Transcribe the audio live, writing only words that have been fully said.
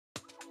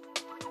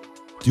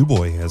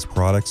DuJel has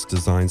products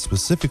designed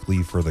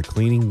specifically for the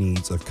cleaning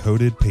needs of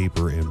coated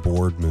paper and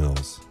board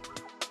mills.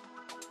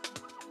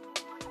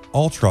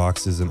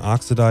 Altrox is an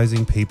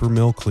oxidizing paper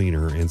mill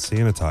cleaner and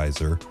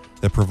sanitizer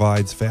that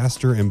provides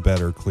faster and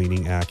better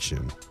cleaning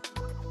action.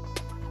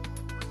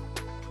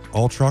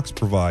 Altrox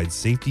provides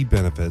safety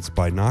benefits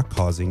by not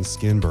causing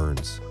skin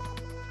burns.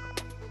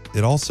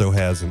 It also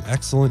has an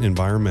excellent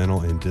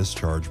environmental and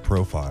discharge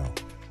profile.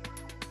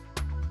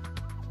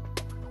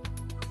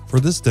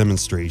 For this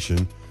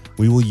demonstration,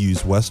 we will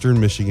use Western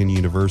Michigan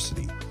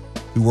University,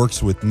 who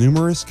works with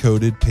numerous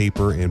coated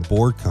paper and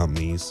board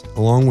companies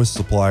along with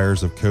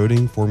suppliers of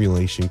coating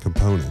formulation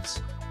components.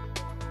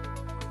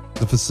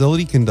 The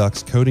facility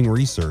conducts coating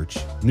research,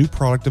 new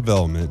product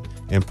development,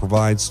 and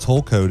provides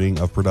toll coating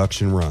of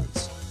production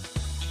runs.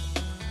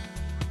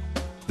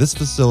 This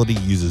facility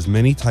uses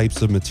many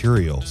types of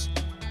materials,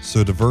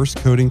 so diverse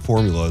coating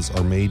formulas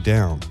are made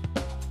down.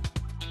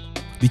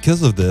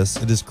 Because of this,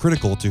 it is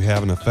critical to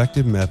have an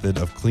effective method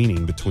of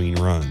cleaning between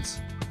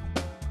runs.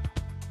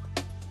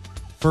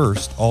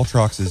 First,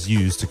 Altrox is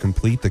used to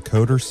complete the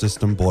coater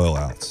system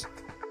boilouts.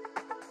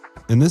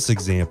 In this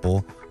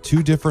example,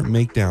 two different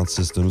makedown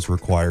systems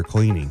require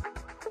cleaning.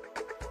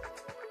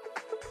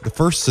 The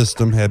first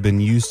system had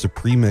been used to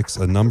premix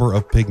a number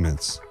of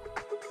pigments.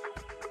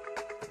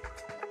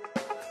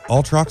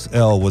 Altrox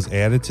L was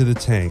added to the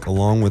tank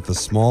along with a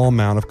small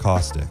amount of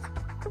caustic.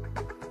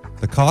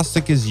 The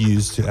caustic is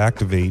used to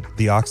activate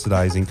the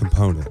oxidizing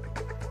component.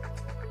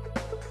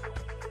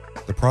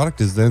 The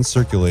product is then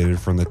circulated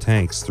from the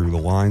tanks through the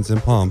lines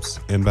and pumps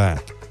and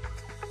back.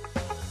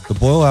 The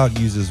boilout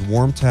uses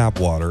warm tap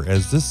water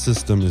as this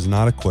system is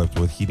not equipped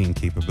with heating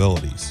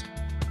capabilities.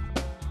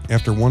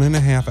 After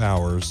 1.5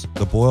 hours,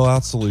 the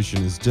boilout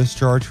solution is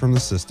discharged from the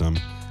system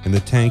and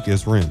the tank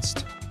is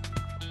rinsed.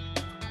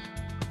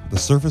 The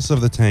surface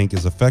of the tank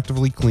is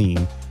effectively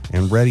clean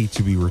and ready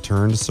to be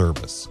returned to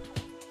service.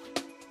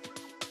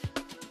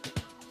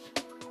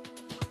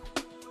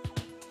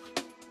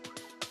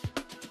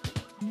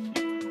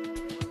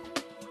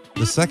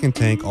 The second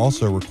tank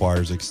also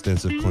requires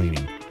extensive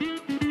cleaning.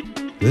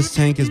 This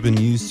tank has been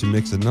used to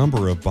mix a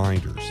number of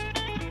binders.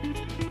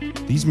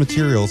 These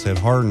materials had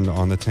hardened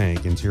on the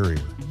tank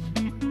interior.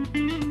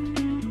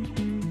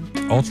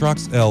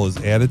 Altrox L is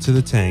added to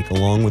the tank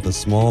along with a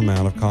small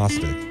amount of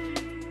caustic.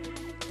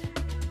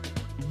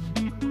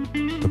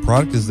 The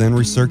product is then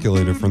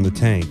recirculated from the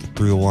tank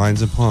through the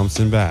lines and pumps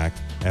and back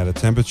at a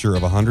temperature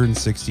of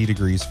 160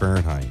 degrees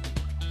Fahrenheit.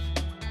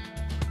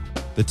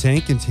 The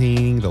tank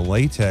containing the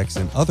latex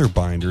and other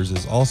binders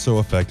is also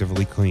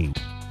effectively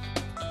cleaned.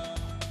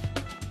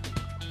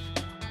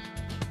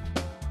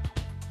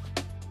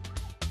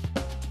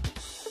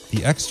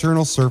 The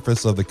external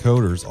surface of the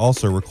coaters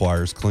also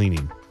requires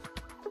cleaning.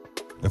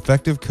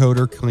 Effective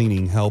coater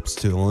cleaning helps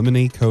to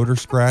eliminate coater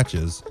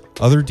scratches,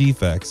 other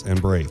defects,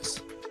 and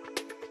breaks.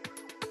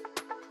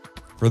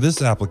 For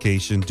this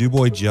application,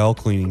 DuJel gel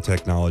cleaning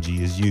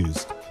technology is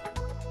used.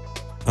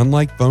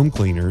 Unlike foam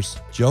cleaners,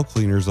 gel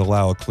cleaners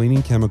allow a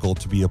cleaning chemical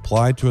to be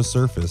applied to a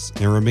surface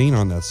and remain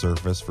on that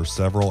surface for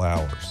several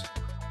hours.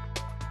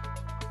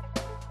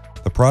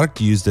 The product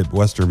used at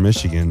Western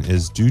Michigan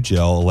is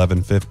DuJel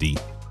 1150.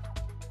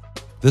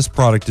 This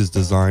product is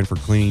designed for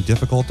cleaning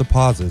difficult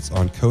deposits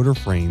on coater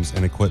frames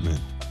and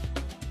equipment.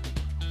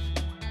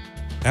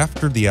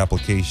 After the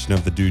application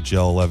of the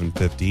DuJel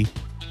 1150,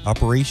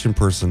 operation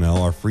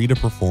personnel are free to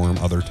perform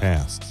other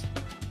tasks.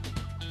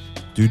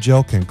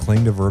 DuJel can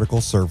cling to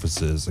vertical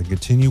surfaces and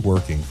continue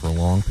working for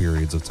long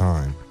periods of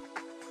time.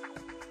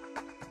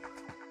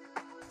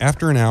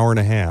 After an hour and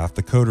a half,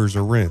 the coaters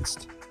are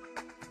rinsed.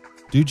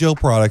 DuJel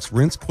products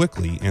rinse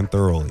quickly and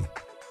thoroughly.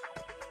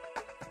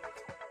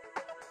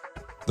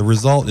 The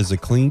result is a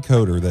clean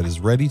coater that is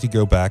ready to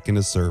go back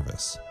into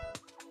service.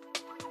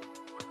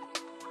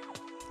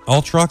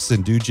 Altrox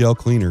and DuJel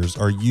cleaners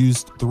are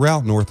used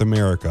throughout North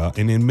America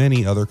and in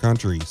many other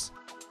countries.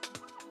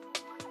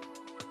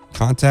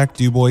 Contact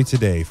DuJel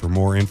today for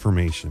more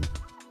information.